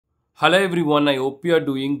Hello everyone, I hope you are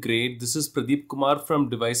doing great. This is Pradeep Kumar from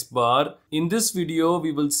DeviceBAR. In this video,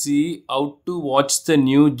 we will see how to watch the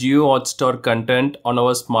new JioHotstar content on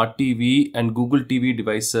our smart TV and Google TV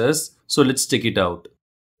devices. So let's check it out.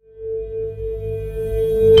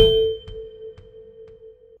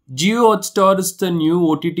 JioHotstar is the new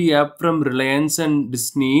OTT app from Reliance and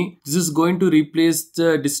Disney. This is going to replace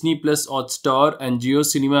the Disney Plus Hotstar and Jio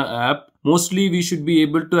Cinema app. Mostly we should be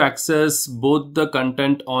able to access both the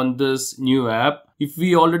content on this new app. If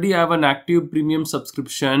we already have an active premium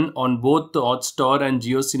subscription on both the Hotstar and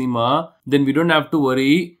Jio Cinema, then we don't have to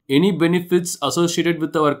worry. Any benefits associated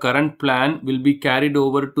with our current plan will be carried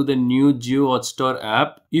over to the new JioHotstar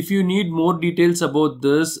app. If you need more details about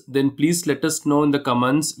this, then please let us know in the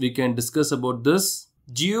comments. We can discuss about this.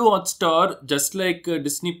 JioHotstar, just like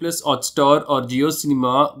Disney Plus Hotstar or Jio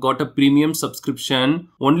Cinema, got a premium subscription.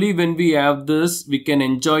 Only when we have this, we can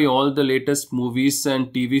enjoy all the latest movies and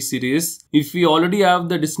TV series. If we already have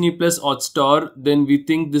the Disney Plus Hotstar, then we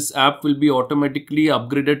think this app will be automatically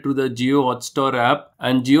upgraded to the JioHotstar app,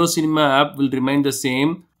 and Jio Cinema app will remain the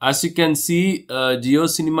same. As you can see, Jio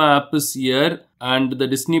Cinema app is here, and the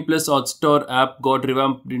Disney Plus Hotstar app got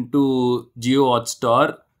revamped into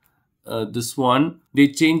JioHotstar. This one, they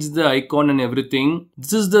changed the icon and everything.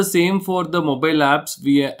 This is the same for the mobile apps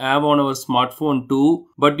we have on our smartphone too.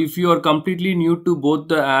 But if you are completely new to both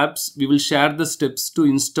the apps, we will share the steps to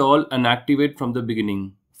install and activate from the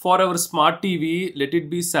beginning. For our smart TV, let it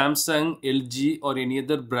be Samsung, LG or any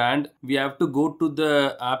other brand, we have to go to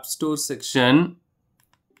the App Store section,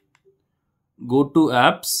 go to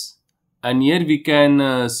apps, and here we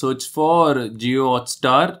can search for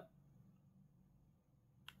JioHotstar.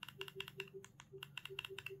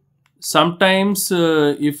 Sometimes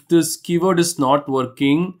if this keyword is not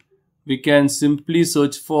working, we can simply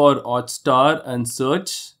search for Hotstar and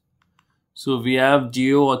search. So we have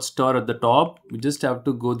JioHotstar at the top. We just have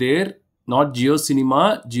to go there. Not Jio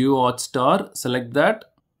Cinema, JioHotstar. Select that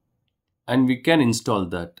and we can install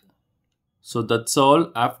that. So that's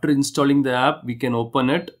all. After installing the app, we can open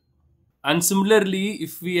it. And similarly,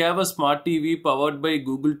 if we have a smart TV powered by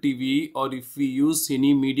Google TV, or if we use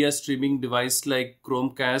any media streaming device like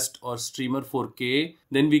Chromecast or Streamer 4K,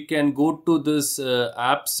 then we can go to this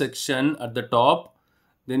app section at the top.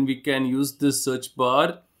 Then we can use this search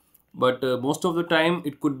bar. But most of the time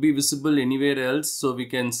it could be visible anywhere else. So we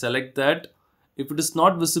can select that. If it is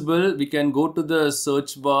not visible, we can go to the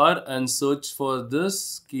search bar and search for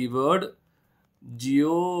this keyword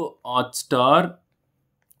JioHotstar.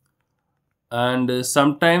 And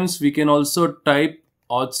sometimes we can also type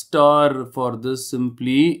Hotstar for this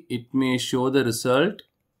simply. It may show the result.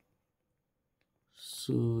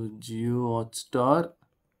 So JioHotstar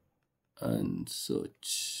and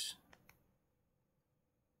search.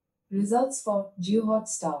 Results for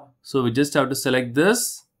JioHotstar. So we just have to select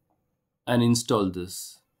this and install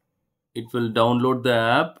this. It will download the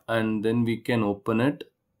app and then we can open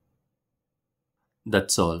it.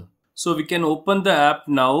 That's all. So we can open the app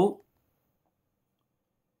now.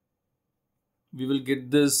 We will get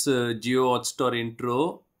this JioHotstar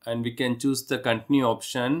intro and we can choose the continue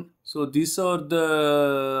option. So these are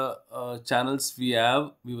the channels we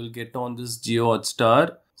have. We will get on this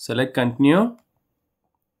JioHotstar. Select continue.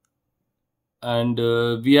 And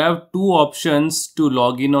we have two options to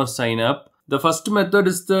log in or sign up. The first method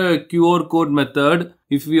is the QR code method.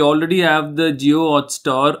 If we already have the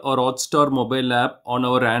JioHotstar or Hotstar mobile app on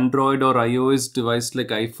our Android or iOS device like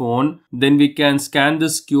iPhone, then we can scan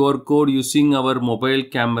this QR code using our mobile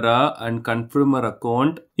camera and confirm our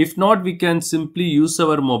account. If not, we can simply use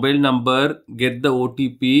our mobile number, get the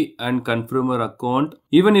OTP and confirm our account.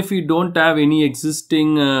 Even if we don't have any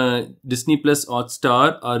existing Disney Plus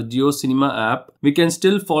Hotstar or Jio Cinema app, we can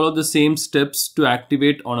still follow the same steps to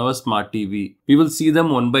activate on our smart TV. We will see them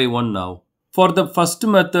one by one now. For the first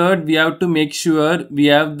method, we have to make sure we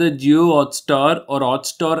have the JioHotstar or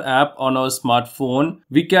Hotstar app on our smartphone.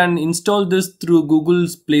 We can install this through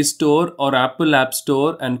Google's Play Store or Apple App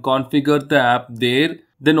Store and configure the app there.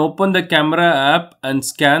 Then open the camera app and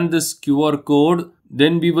scan this QR code.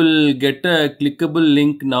 Then we will get a clickable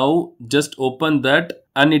link now. Just open that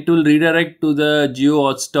and it will redirect to the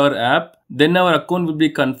JioHotstar app. Then our account will be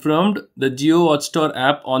confirmed. The JioHotstar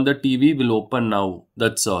app on the TV will open now.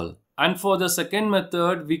 That's all. And for the second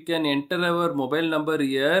method, we can enter our mobile number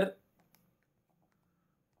here.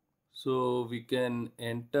 So we can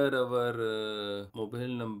enter our mobile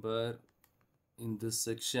number in this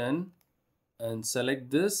section and select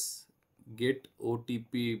this get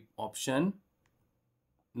OTP option.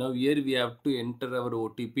 Now here we have to enter our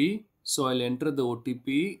OTP. So I'll enter the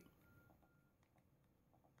OTP.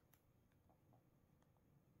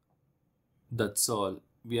 That's all.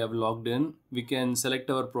 We have logged in. We can select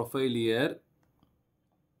our profile here.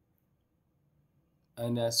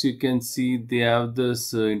 And as you can see, they have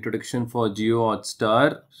this introduction for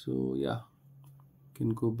JioHotstar. So yeah,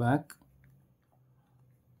 can go back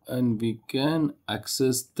and we can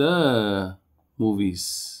access the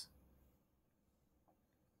movies.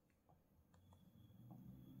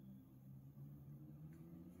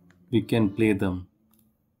 We can play them.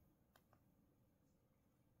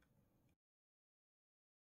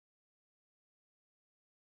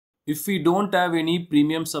 If we don't have any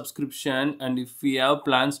premium subscription and if we have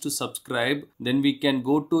plans to subscribe, then we can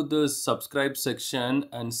go to the subscribe section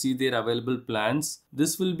and see their available plans.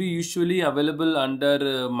 This will be usually available under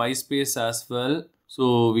MySpace as well.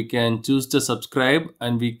 So we can choose the subscribe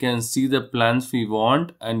and we can see the plans we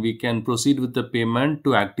want and we can proceed with the payment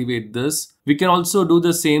to activate this. We can also do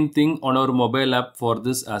the same thing on our mobile app for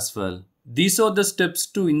this as well. These are the steps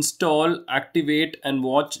to install, activate and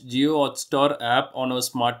watch JioHotstar app on our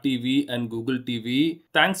smart TV and Google TV.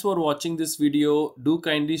 Thanks for watching this video. Do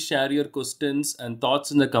kindly share your questions and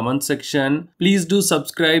thoughts in the comment section. Please do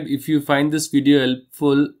subscribe if you find this video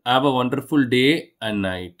helpful. Have a wonderful day and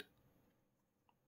night.